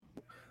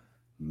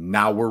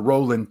Now we're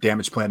rolling.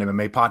 Damage Plan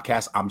MMA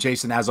podcast. I'm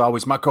Jason. As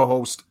always, my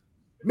co-host,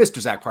 Mr.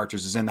 Zach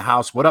Partridge, is in the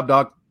house. What up,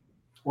 dog?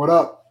 What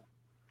up?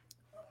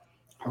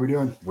 How we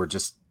doing? We're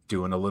just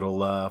doing a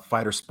little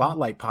fighter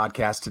spotlight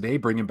podcast today,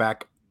 bringing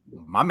back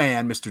my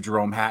man, Mr.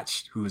 Jerome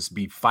Hatch, who is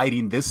be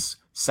fighting this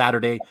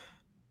Saturday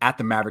at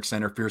the Maverick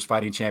Center Fierce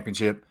Fighting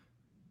Championship.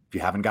 If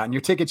you haven't gotten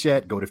your tickets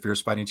yet, go to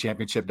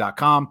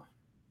fiercefightingchampionship.com.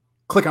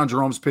 Click on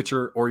Jerome's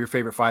picture or your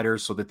favorite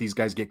fighters so that these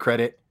guys get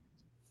credit.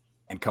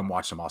 And come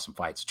watch some awesome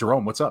fights.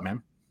 Jerome, what's up,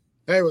 man?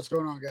 Hey, what's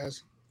going on,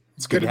 guys?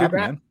 It's good to have you,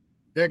 man.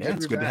 Yeah,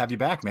 it's good to have you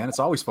back, man. It's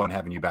always fun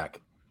having you back.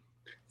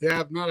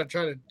 Yeah, if not, I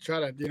try to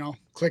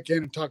click in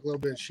and talk a little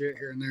bit of shit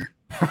here and there.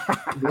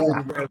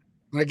 Yeah.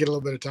 When I get a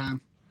little bit of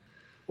time.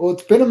 Well,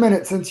 it's been a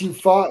minute since you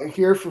fought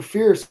here for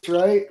Fierce,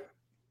 right?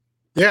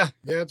 Yeah,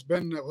 it's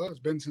been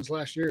since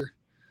last year.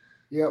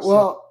 Yeah,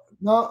 well,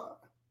 no,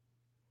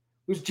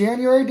 it was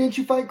January. Didn't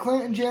you fight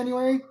Clint in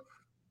January?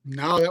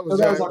 No, that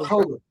was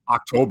October.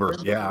 October.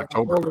 Yeah.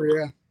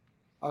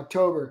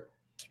 October.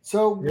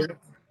 So, Yeah.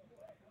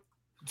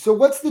 So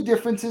what's the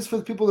differences for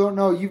the people who don't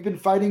know? You've been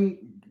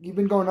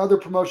going to other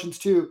promotions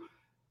too.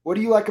 What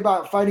do you like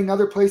about fighting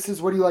other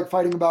places? What do you like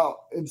fighting about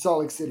in Salt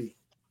Lake City?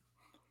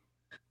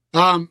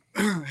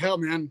 Hell,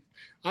 man,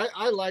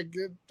 I like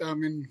it. I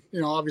mean,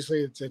 obviously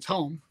it's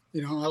home.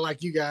 I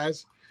like you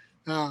guys,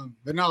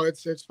 but no,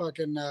 it's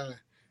fucking.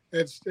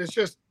 It's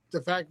just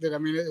the fact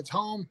that it's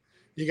home.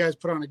 You guys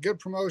put on a good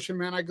promotion,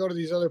 man. I go to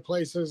these other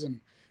places, and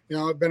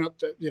I've been up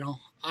to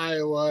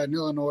Iowa and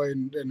Illinois,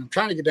 and I'm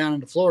trying to get down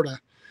into Florida,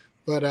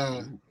 but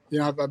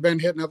I've been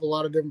hitting up a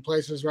lot of different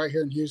places right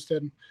here in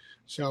Houston.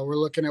 So we're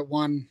looking at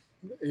one,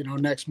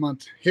 next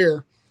month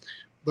here,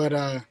 but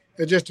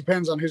it just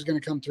depends on who's going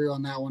to come through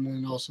on that one, and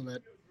then also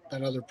that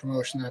other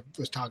promotion that I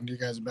was talking to you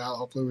guys about.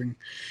 Hopefully we can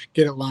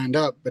get it lined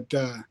up, but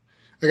I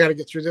got to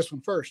get through this one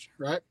first,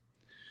 right?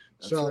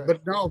 Right.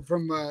 But no,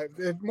 from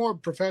more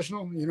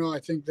professional, I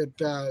think that,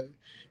 the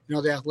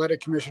athletic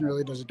commission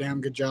really does a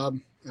damn good job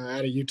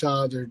out of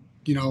Utah. They're,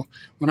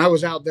 when I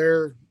was out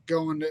there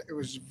going, it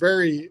was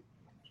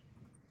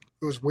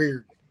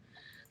weird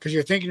because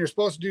you're thinking you're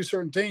supposed to do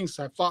certain things.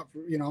 I fought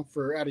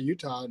for out of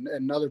Utah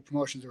and other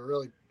promotions that were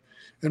really,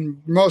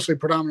 and mostly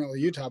predominantly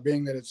Utah,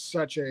 being that it's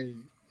such a,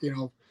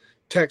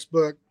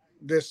 textbook,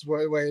 this is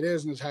the way it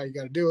is and this is how you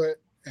got to do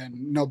it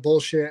and no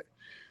bullshit.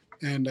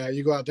 And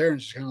you go out there and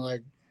it's just kind of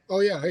like, oh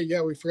yeah, hey,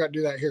 yeah, we forgot to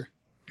do that here.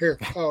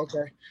 Oh,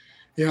 okay.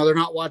 They're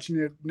not watching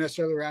you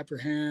necessarily wrap your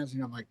hands.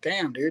 I'm like,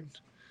 damn, dude.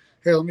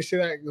 Here, let me see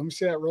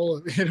that roll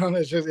of,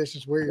 it's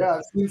just weird. Yeah,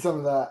 I've seen some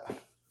of that.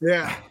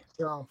 Yeah.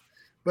 So,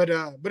 but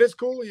it's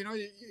cool,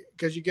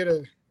 because you get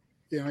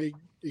you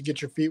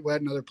get your feet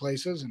wet in other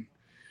places and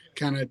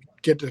kind of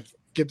get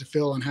the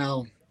feel on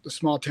how the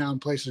small town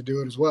places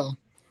do it as well.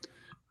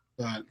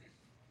 But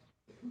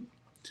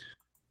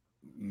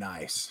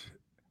nice.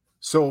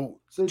 So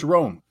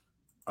Jerome.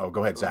 Oh,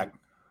 go ahead, Zach.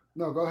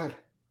 No, go ahead.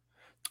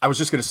 I was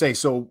just going to say,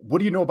 so what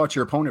do you know about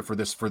your opponent for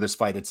this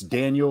fight? It's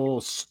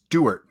Daniel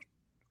Stewart.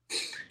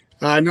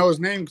 I know his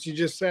name because you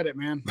just said it,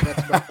 man.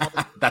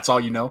 That's all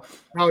you know?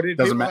 No, dude,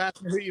 people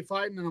ask me who you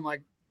fighting, and I'm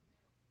like,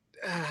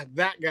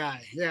 that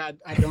guy. Yeah,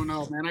 I don't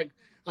know, man.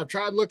 I've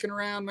tried looking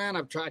around, man.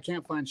 I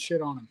can't find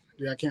shit on him.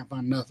 Dude, I can't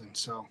find nothing.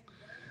 So,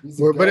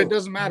 but it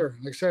doesn't matter.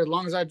 Like I said, as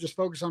long as I just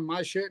focus on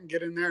my shit and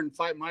get in there and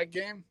fight my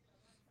game,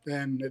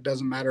 then it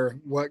doesn't matter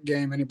what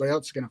game anybody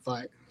else is going to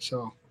fight.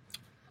 So,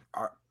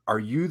 are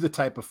you the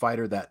type of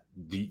fighter that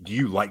do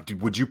you like?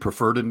 Would you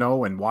prefer to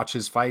know and watch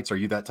his fights? Are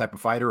you that type of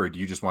fighter, or do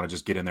you just want to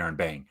just get in there and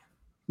bang?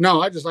 No,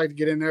 I just like to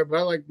get in there, but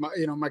I like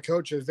my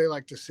coaches. They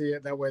like to see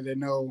it that way. They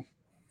know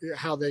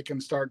how they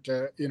can start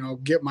to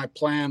get my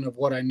plan of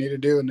what I need to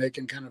do, and they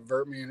can kind of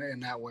vert me in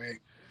that way.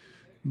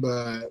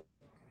 But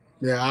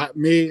yeah,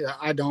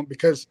 I don't,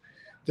 because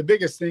the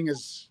biggest thing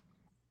is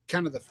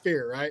kind of the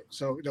fear, right?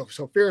 So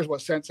fear is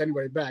what sends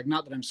anybody back.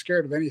 Not that I'm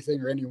scared of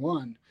anything or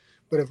anyone,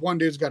 but if one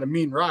dude's got a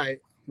mean right,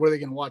 what are they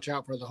going to watch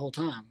out for the whole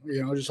time?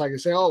 Just like they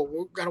say, oh,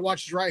 we've got to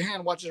watch his right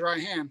hand,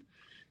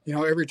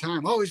 every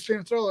time. Oh, he's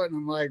going to throw it. And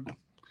I'm like, it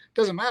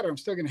doesn't matter. I'm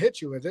still going to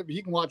hit you with it, but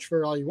you can watch for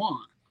it all you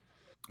want.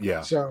 Yeah.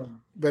 So,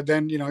 but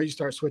then, you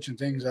start switching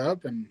things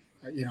up, and,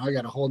 I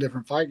got a whole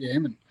different fight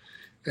game,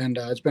 and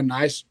it's been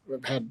nice.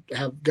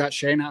 I've got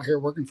Shane out here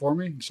working for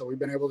me. So we've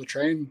been able to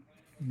train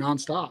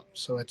nonstop.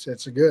 So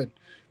it's a good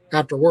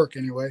after work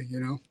anyway,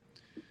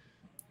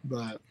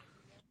 but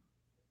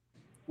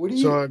what do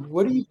you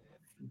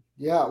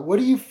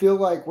feel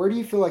like? Where do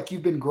you feel like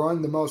you've been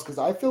growing the most? Cause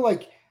I feel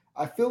like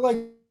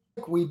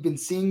we've been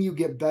seeing you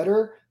get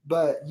better,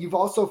 but you've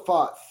also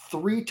fought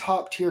 3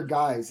 top tier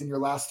guys in your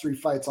last 3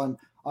 fights on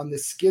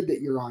this skid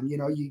that you're on.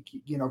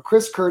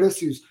 Chris Curtis,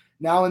 who's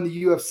now in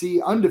the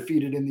UFC,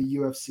 undefeated in the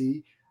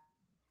UFC,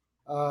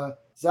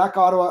 Zach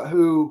Ottawa,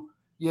 who,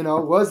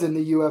 was in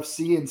the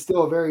UFC and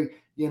still a very,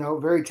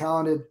 very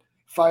talented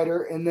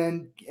fighter. And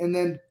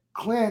then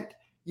Clint,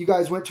 you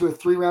guys went to a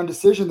 3-round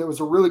decision that was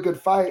a really good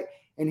fight,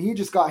 and he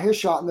just got his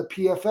shot in the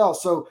PFL.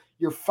 So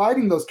you're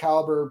fighting those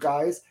caliber of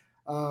guys.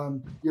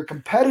 You're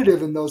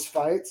competitive in those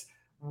fights.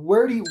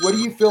 what do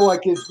you feel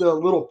like is the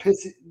little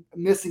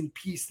missing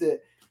piece that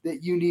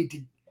you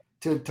need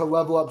to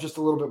level up just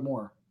a little bit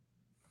more?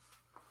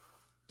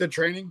 The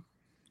training,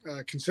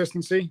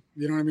 consistency.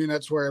 You know what I mean?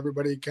 That's where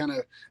everybody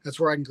that's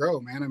where I can grow,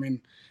 man. I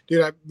mean,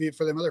 dude,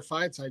 for them other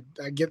fights,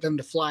 I get them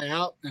to fly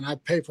out and I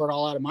pay for it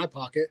all out of my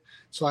pocket.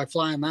 So I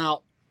fly them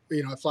out.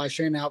 You know, I fly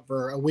Shane out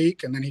for a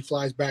week and then he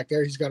flies back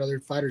there. He's got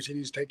other fighters he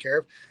needs to take care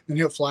of. Then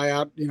he'll fly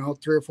out, 3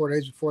 or 4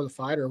 days before the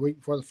fight or a week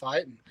before the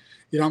fight. And,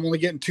 I'm only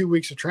getting 2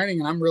 weeks of training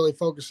and I'm really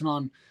focusing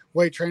on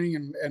weight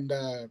training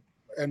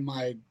and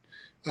my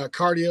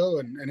cardio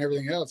and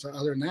everything else.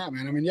 Other than that,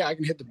 man, I mean, yeah, I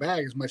can hit the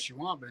bag as much as you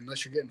want, but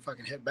unless you're getting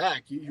fucking hit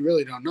back, you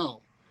really don't know.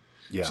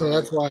 Yeah. So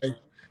that's why,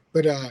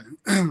 but, I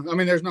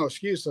mean, there's no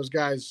excuse. Those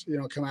guys,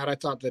 come out. I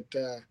thought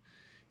that,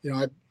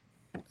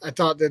 I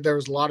thought that there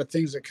was a lot of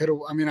things that could have,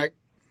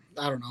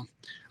 I don't know.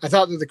 I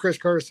thought that the Chris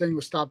Curtis thing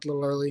was stopped a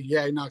little early.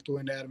 Yeah, he knocked the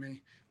wind out of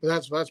me, but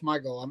that's my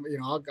goal.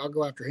 I'll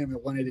go after him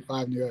at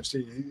 185 in the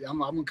UFC. I'm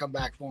gonna come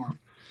back for him.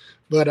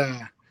 But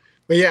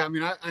yeah, I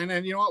mean, and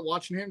then you know what?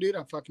 Watching him, dude,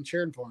 I'm fucking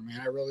cheering for him,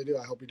 man. I really do.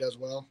 I hope he does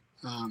well.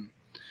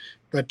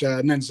 But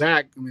and then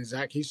Zach,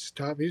 he's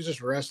tough. He's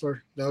just a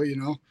wrestler, though,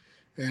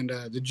 And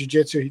the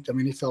jiu-jitsu,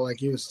 he felt like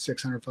he was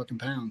 600 fucking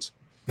pounds.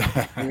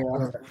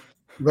 Yeah.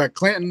 But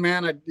Clinton,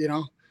 man, I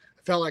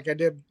felt like I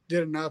did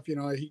enough.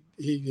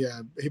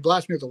 He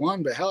blasted me with the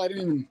one, but hell, I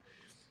didn't even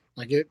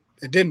like it.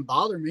 It didn't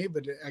bother me,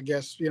 but I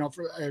guess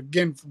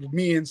for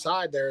me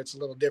inside there, it's a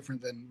little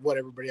different than what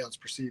everybody else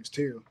perceives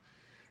too.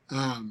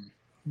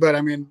 But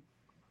I mean,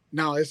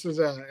 no,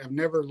 I've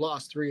never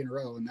lost 3 in a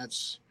row, and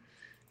that's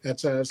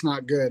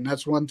not good. And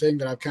that's one thing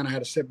that I've kind of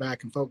had to sit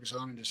back and focus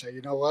on and just say,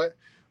 you know what,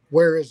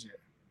 where is it?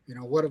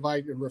 What if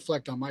I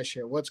reflect on my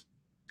shit? What's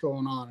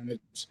going on? And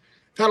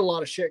I've had a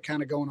lot of shit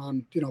kind of going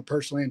on,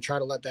 personally, and try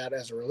to let that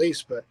as a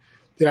release. But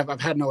dude,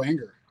 I've had no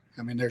anger.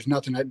 I mean, there's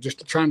nothing.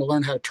 Just trying to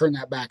learn how to turn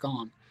that back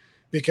on,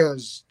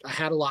 because I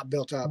had a lot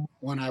built up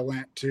when I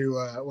went to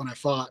when I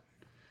fought.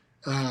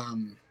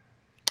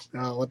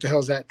 What the hell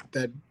is that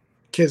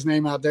kid's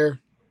name out there?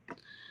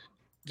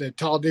 The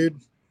tall dude.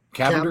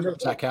 Cavender.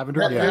 Zach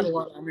Cavender. Yeah. I had a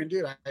lot. I mean,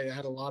 dude, I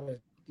had a lot of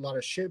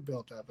shit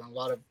built up and a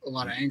lot of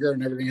anger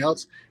and everything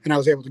else, and I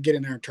was able to get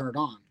in there and turn it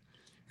on.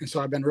 And so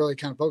I've been really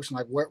kind of focusing,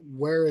 like,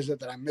 where is it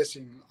that I'm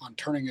missing on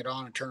turning it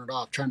on and turn it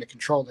off, trying to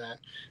control that.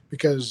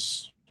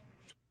 Because,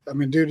 I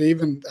mean, dude, the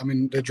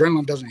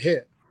adrenaline doesn't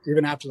hit.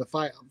 Even after the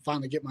fight, I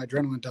finally get my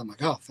adrenaline done. I'm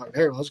like, oh, fuck,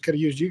 there, I could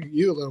have used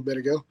you a little bit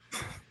ago.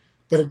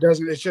 But it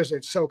doesn't.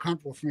 It's so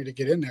comfortable for me to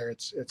get in there.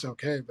 It's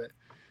okay. But,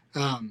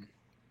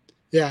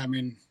 yeah, I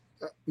mean,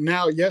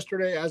 as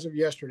of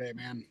yesterday,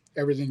 man,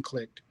 everything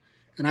clicked.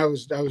 And I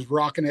was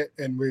rocking it,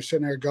 and we were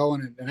sitting there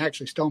going, and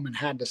actually Stoneman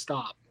had to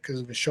stop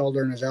because of his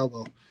shoulder and his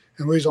elbow.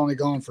 And we was only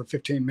going for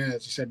 15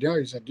 minutes. He said,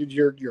 dude,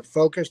 you're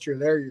focused. You're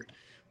there.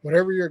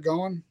 Whatever you're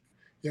going,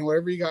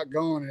 whatever you got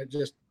going,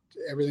 and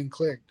everything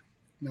clicked.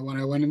 And then when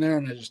I went in there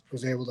and I just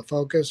was able to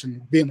focus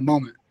and be in the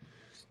moment.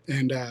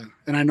 And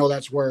I know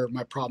that's where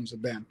my problems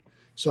have been.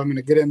 So I'm going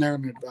to get in there.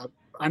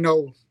 I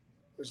know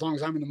as long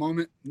as I'm in the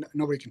moment,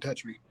 nobody can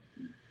touch me.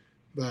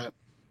 But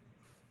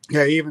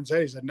yeah, he even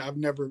said,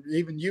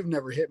 you've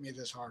never hit me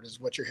this hard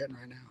as what you're hitting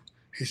right now.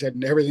 He said,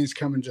 and everything's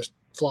coming just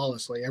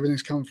flawlessly.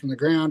 Everything's coming from the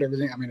ground.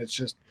 Everything. I mean, it's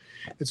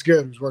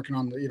good. He was working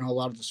on a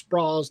lot of the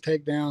sprawls,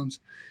 takedowns,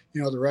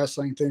 the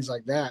wrestling, things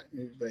like that.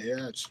 But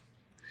yeah, it's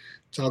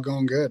all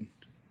going good.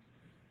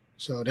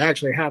 So to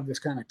actually have this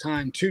kind of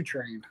time to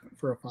train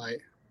for a fight.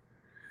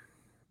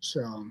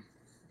 So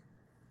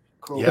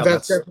cool. Yeah,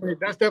 that's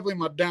definitely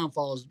my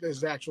downfall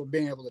is actual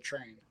being able to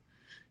train,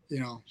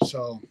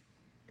 so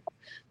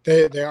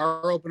they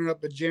are opening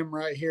up a gym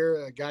right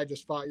here. A guy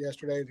just fought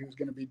yesterday who's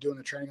going to be doing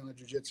the training on the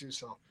jiu-jitsu.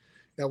 So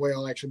that way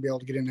I'll actually be able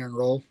to get in there and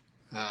roll,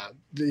 awesome.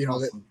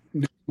 That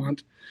next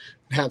month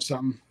have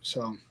something.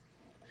 So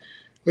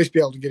at least be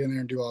able to get in there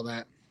and do all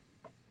that.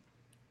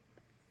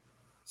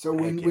 So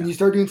when you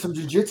start doing some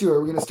jiu-jitsu, are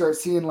we going to start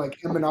seeing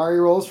like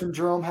Imanari rolls from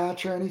Jerome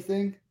Hatch or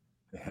anything?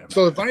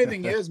 So the funny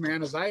thing is,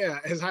 man, is I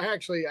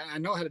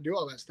know how to do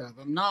all that stuff.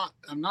 I'm not,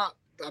 I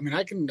mean,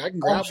 I can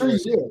grab I'm sure you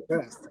do.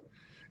 Best.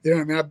 You know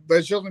what I mean? But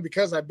it's only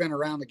because I've been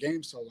around the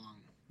game so long.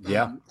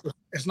 Yeah.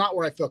 It's not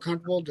where I feel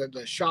comfortable.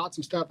 The shots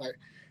and stuff,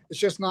 it's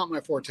just not my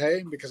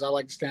forte because I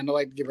like to stand. I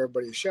like to give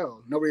everybody a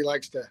show. Nobody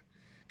likes to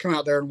come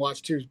out there and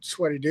watch 2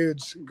 sweaty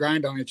dudes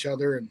grind on each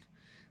other. And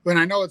when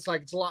I know it's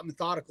a lot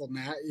methodical than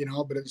that,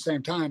 but at the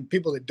same time,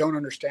 people that don't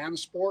understand the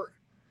sport,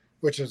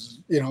 which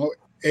is,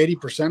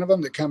 80% of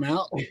them that come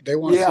out, they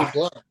want to see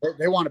blood.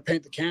 They want to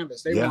paint the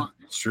canvas.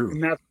 It's true.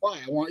 And that's why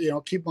I want,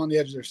 keep them on the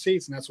edge of their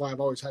seats. And that's why I've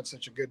always had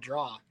such a good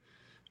draw.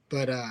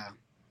 But,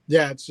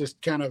 yeah, it's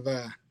just kind of,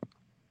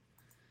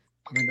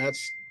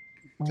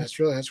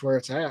 that's where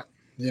it's at.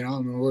 As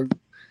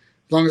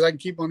long as I can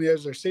keep on the edge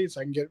of their seats,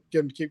 I can get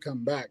them to keep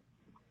coming back.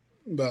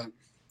 But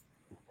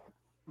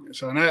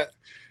so, and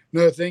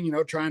another thing,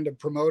 trying to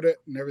promote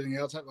it and everything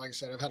else. Like I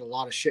said, I've had a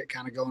lot of shit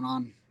kind of going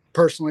on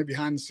personally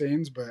behind the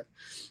scenes, but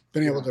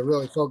been able to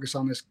really focus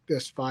on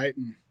this fight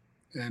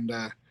and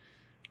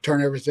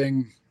turn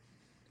everything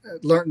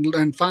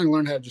finally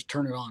learned how to just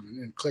turn it on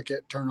and click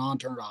it, turn on,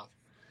 turn it off.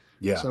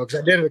 Yeah. So,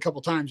 because I did it a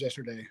couple times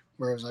yesterday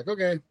where I was like,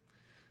 okay.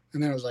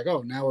 And then I was like,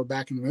 oh, now we're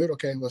back in the mood.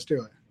 Okay, let's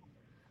do it.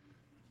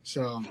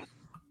 So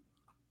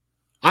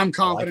I'm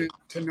confident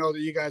to know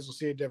that you guys will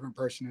see a different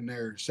person in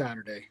there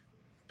Saturday.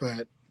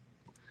 But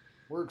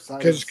we're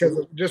excited.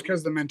 Just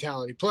because the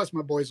mentality. Plus,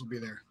 my boys will be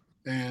there.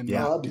 And,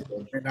 Yeah.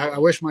 And I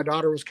wish my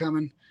daughter was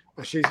coming.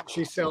 But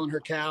she's selling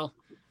her cow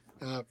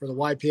for the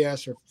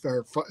YPS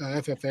or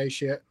FFA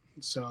shit.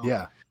 So,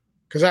 yeah.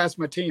 Because that's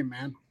my team,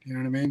 man. You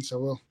know what I mean? So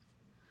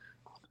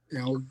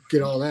we'll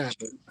get all that.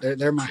 But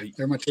they're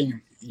my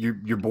team.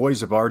 Your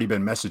boys have already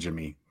been messaging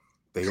me.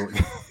 They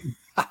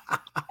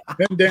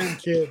Them damn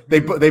kids.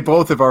 They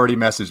both have already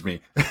messaged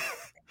me.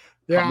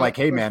 Yeah, I'm like,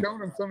 hey man, showing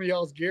them some of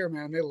y'all's gear,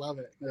 man. They love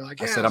it. They're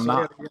like, I said, I'm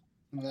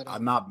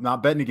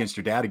not betting against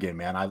your dad again,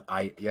 man.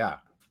 Yeah,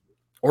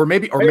 or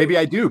maybe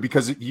I do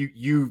because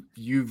you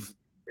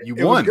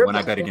won when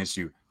I bet against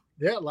you.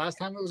 Yeah, last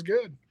time it was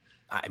good.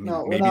 I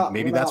mean,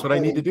 maybe that's what I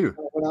need to do.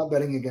 We're not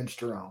betting against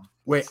Jerome.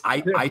 Wait,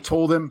 I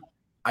told him,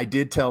 I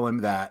did tell him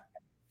that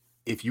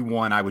if you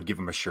won, I would give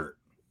him a shirt.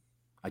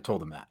 I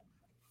told him that.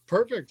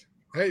 Perfect.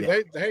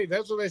 Hey,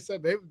 that's what they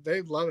said.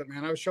 They love it,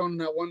 man. I was showing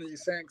them that one that you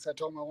sent because I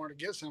told them I wanted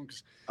to get some.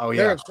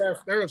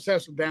 They're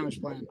obsessed with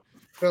Damage Plan.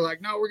 They're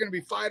like, no, we're going to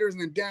be fighters,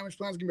 and then Damage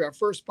Plan is going to be our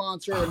first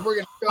sponsor, and we're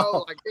going to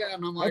go. Like, yeah,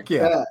 and I'm like,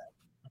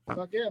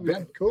 fuck yeah,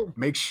 man, cool.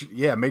 Make sure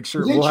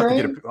we'll have to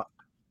get a.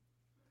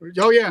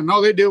 Oh yeah,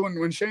 no, they do.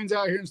 When Shane's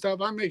out here and stuff,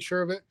 I make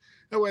sure of it.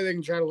 That way they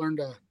can try to learn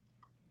to,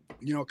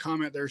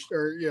 comment their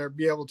or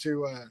be able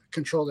to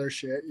control their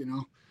shit.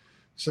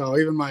 So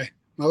even my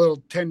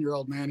little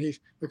 10-year-old man,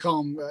 we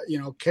call him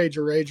Cager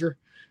Rager,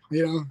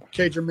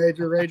 Cager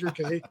Major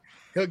Rager,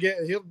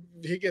 because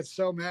he gets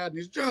so mad and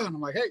he's John.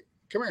 I'm like, hey,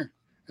 come here,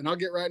 and I'll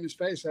get right in his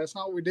face. That's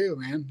not what we do,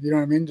 man. You know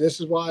what I mean?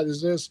 This is why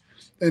there's this,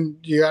 and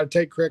you got to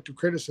take corrective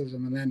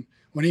criticism. And then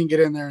when he can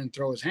get in there and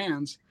throw his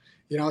hands.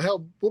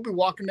 We'll be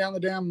walking down the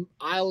damn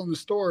aisle in the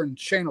store, and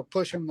Shane will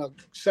push him, to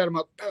set him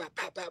up,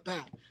 pat.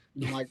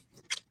 And I'm like,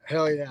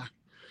 hell yeah,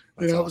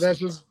 awesome.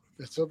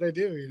 That's what they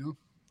do,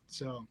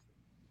 So,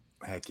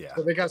 heck yeah.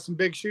 So they got some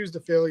big shoes to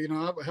fill,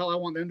 I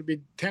want them to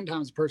be 10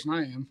 times the person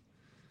I am.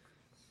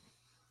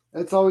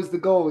 That's always the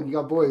goal when you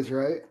got boys,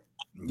 right?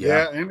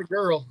 Yeah, and a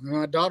girl. And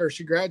my daughter,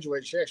 she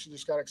graduated. She actually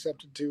just got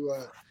accepted to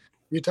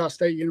Utah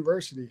State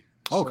University.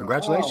 Oh,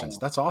 congratulations!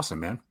 That's awesome,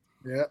 man.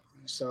 Yeah.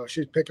 So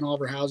she's picking all of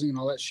her housing and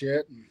all that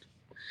shit and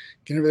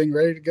getting everything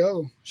ready to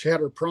go. She had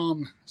her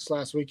prom this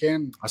last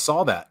weekend. I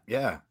saw that.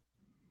 Yeah.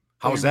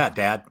 How was that,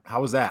 Dad? How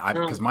was that?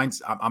 Because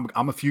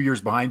I'm a few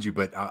years behind you,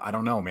 but I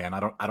don't know, man. I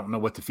don't know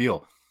what to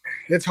feel.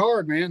 It's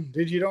hard, man.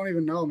 Dude, you don't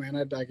even know, man.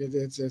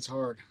 It's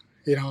hard,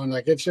 and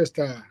like it's just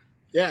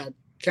it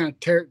kind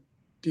of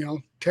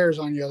tears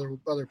on you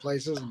other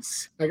places, and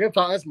like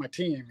that's my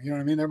team. You know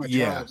what I mean? They're my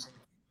tribes.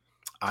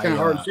 It's kind of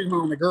hard. She's my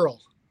only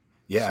girl.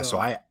 Yeah. So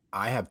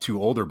I have two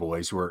older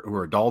boys who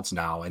are adults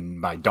now, and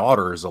my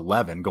daughter is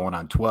 11 going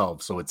on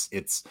 12. So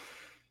it's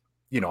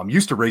I'm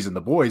used to raising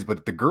the boys,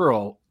 but the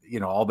girl,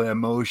 all the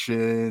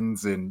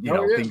emotions and,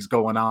 things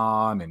going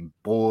on and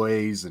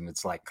boys. And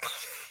it's like,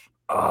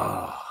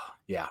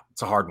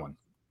 it's a hard one.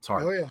 It's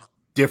hard. Oh yeah.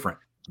 Different.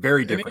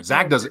 Very different.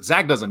 Zach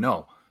doesn't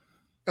know.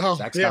 Oh,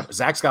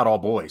 Zach's got all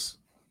boys.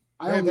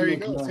 There you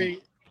go.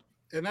 See,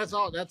 and that's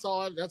all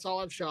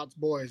I've shot's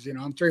boys.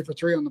 I'm 3 for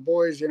 3 on the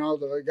boys.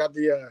 I got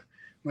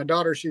my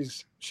daughter,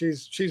 she's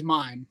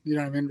mine. You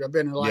know what I mean? I've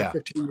been in her life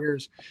 15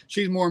 years.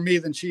 She's more me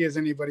than she is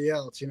anybody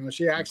else.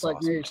 She acts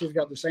like me. She's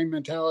got the same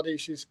mentality.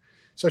 She's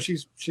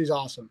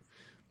awesome,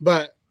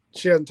 but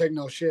she doesn't take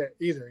no shit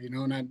either.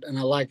 And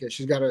I like it.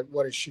 She's got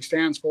what she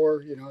stands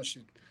for.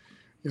 She's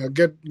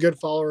good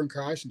follower in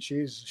Christ, and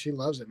she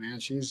loves it, man.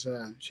 She's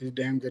a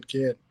damn good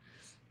kid.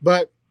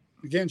 But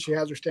again, she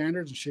has her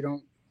standards, and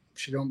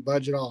she don't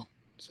budge at all.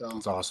 So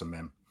it's awesome,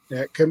 man.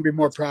 Yeah, couldn't be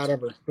more proud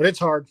of her. But it's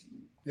hard.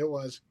 It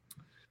was.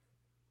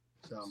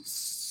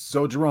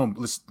 So Jerome,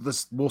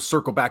 we'll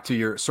circle back to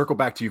your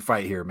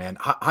fight here, man.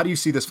 How do you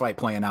see this fight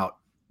playing out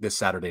this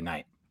Saturday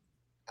night?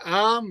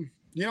 I'm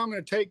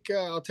going to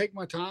I'll take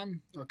my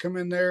time. I'll come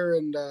in there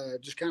and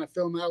just kind of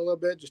fill them out a little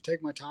bit. Just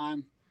take my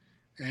time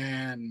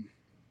and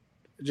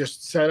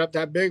just set up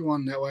that big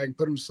one. That way I can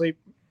put them to sleep,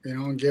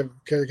 and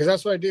because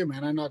that's what I do,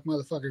 man. I knock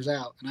motherfuckers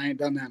out, and I ain't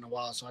done that in a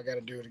while. So I got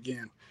to do it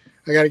again.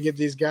 I got to get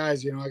these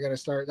guys, I got to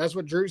start. That's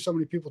what drew so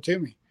many people to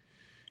me.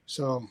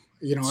 So,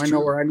 I know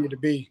where I need to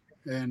be.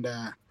 And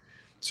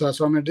so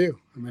that's what I'm going to do.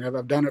 I mean,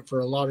 I've done it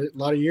for a lot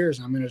of years.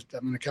 And I'm going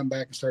to come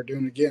back and start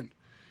doing it again.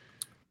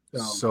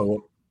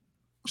 So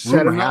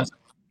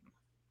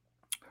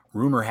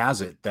rumor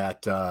has it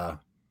that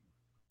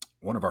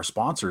one of our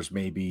sponsors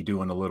may be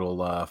doing a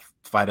little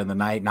fight of the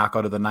night,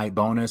 knockout of the night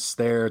bonus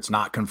there. It's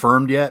not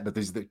confirmed yet, but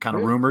there's kind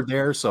of rumored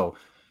there. So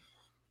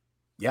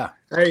yeah.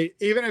 Hey,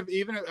 even if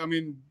I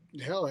mean,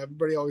 hell,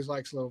 everybody always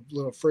likes a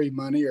little free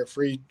money or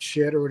free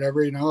shit or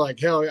whatever, like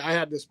hell, I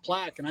had this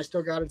plaque and I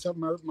still got it up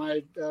in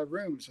my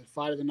room. It's a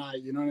fight of the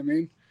night. You know what I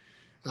mean?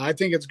 I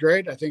think it's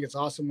great. I think it's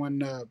awesome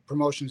when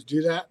promotions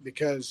do that,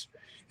 because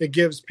it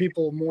gives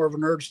people more of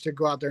an urge to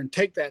go out there and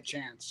take that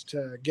chance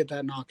to get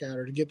that knockout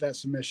or to get that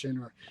submission,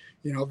 or,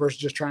 versus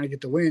just trying to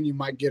get the win. You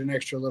might get an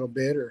extra little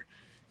bit, or,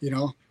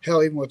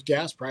 hell, even with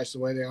gas prices the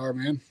way they are,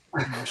 man,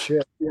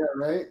 shit. Yeah.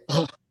 Right.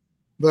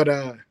 But,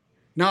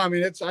 no, I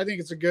mean, I think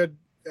it's a good,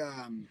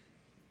 I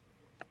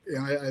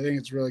think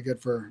it's really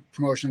good for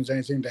promotions,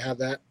 anything to have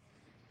that,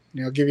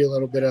 give you a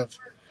little bit of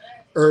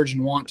urge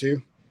and want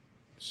to.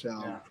 So,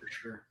 yeah, for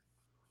sure.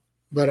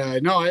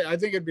 But no, I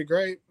think it'd be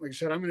great. Like I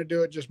said, I'm going to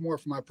do it just more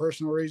for my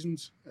personal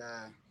reasons.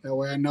 That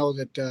way I know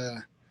that,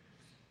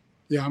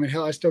 I mean,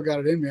 hell, I still got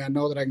it in me. I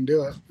know that I can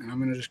do it, and I'm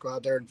going to just go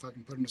out there and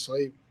fucking put him to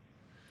sleep.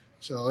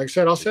 So, like I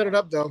said, I'll set it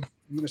up, though.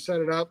 I'm going to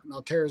set it up, and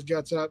I'll tear his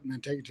guts up and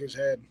then take it to his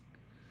head.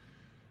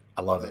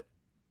 I love it.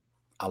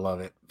 I love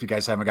it. If you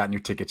guys haven't gotten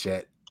your tickets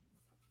yet,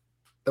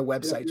 the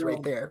website's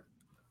right there.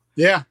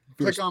 Yeah.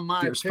 Click on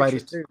my picture,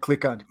 too.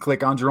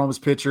 Click on Jerome's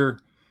picture.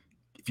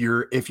 If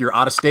you're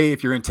out of state,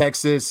 if you're in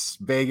Texas,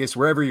 Vegas,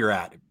 wherever you're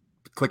at,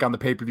 click on the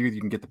pay-per-view. You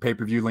can get the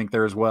pay-per-view link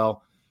there as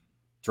well.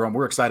 Jerome,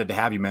 we're excited to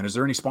have you, man. Is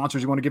there any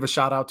sponsors you want to give a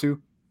shout out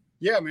to?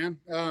 Yeah, man.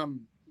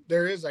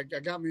 There is. I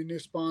got me a new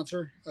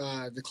sponsor,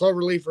 the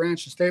Cloverleaf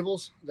Ranch and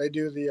Stables. They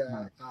do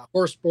the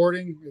horse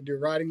sporting. They do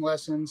riding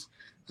lessons.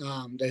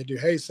 They do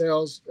hay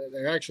sales.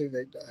 They're actually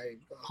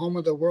home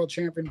of the world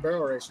champion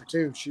barrel racer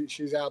too.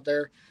 She's out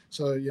there.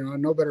 So,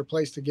 no better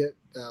place to get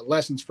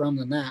lessons from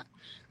than that.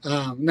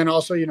 And then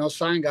also,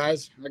 Sign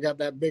Guys. I got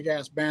that big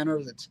ass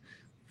banner that's,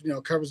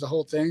 covers the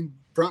whole thing,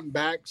 front and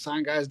back.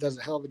 Sign Guys does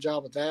a hell of a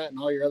job with that, and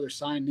all your other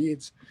sign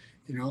needs.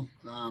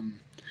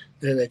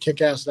 They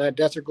kick ass that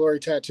Death or Glory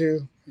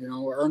tattoo.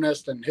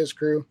 Ernest and his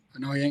crew. I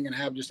know he ain't gonna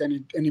have just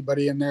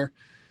anybody in there,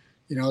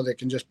 that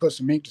can just put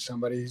some ink to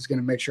somebody. He's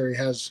gonna make sure he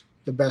has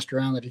the best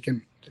around that he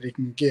can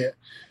get.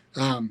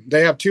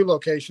 They have 2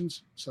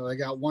 locations, so they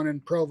got one in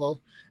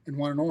Provo and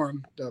one in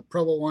Orem. The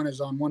Provo one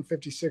is on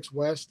 156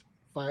 West,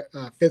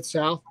 5th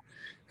South,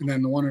 and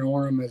then the one in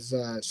Orem is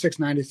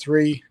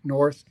 693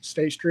 North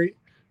State Street.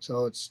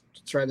 So it's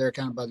right there,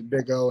 kind of by the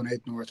Big O and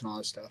 8th North and all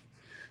that stuff.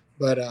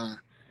 But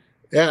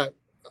yeah,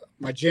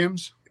 my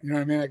gyms, you know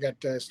what I mean. I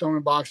got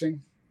Stoneman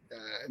Boxing,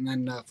 and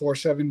then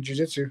 4-7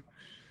 Jiu-Jitsu.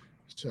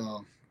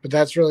 So, but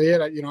that's really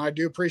it. I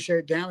do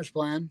appreciate Damage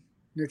Plan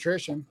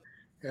Nutrition.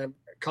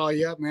 Call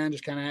you up, man.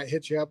 Just kind of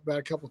hit you up about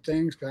a couple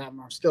things, because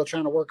I'm still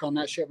trying to work on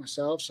that shit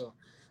myself. So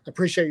I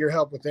appreciate your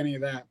help with any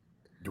of that.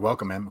 You're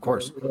welcome, man. Of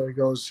course. It really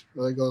goes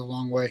a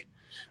long way.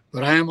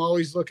 But I am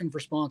always looking for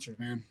sponsors,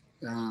 man.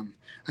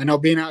 I know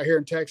being out here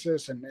in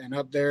Texas and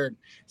up there,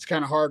 it's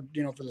kind of hard,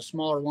 for the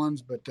smaller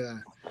ones. But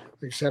like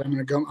I said, I'm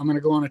gonna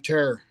go on a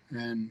tear,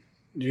 and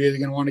you're either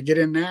gonna want to get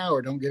in now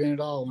or don't get in at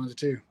all. One of the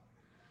two.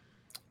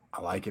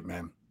 I like it,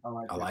 man.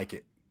 I like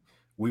it.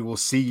 We will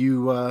see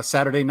you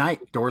Saturday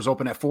night. Doors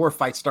open at 4.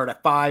 Fights start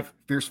at 5.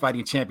 Fierce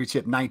Fighting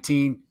Championship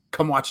 19.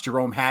 Come watch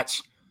Jerome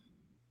Hatch.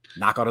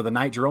 Knockout of the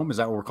night, Jerome. Is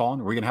that what we're calling?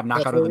 Are we gonna have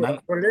knockout of the night?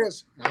 That's what it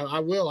is. I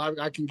will.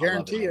 I can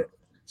guarantee it.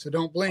 So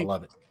don't blink.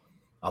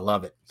 I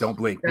love it. Don't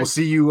blink. Okay. We'll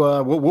see you.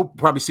 We'll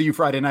probably see you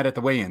Friday night at the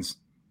weigh-ins.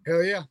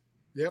 Hell yeah.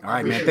 Yep. All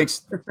right, man.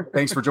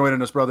 Thanks for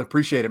joining us, brother.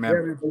 Appreciate it, man.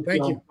 Yeah, man.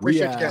 Thank you.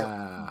 Appreciate you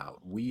guys.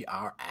 We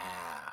are out.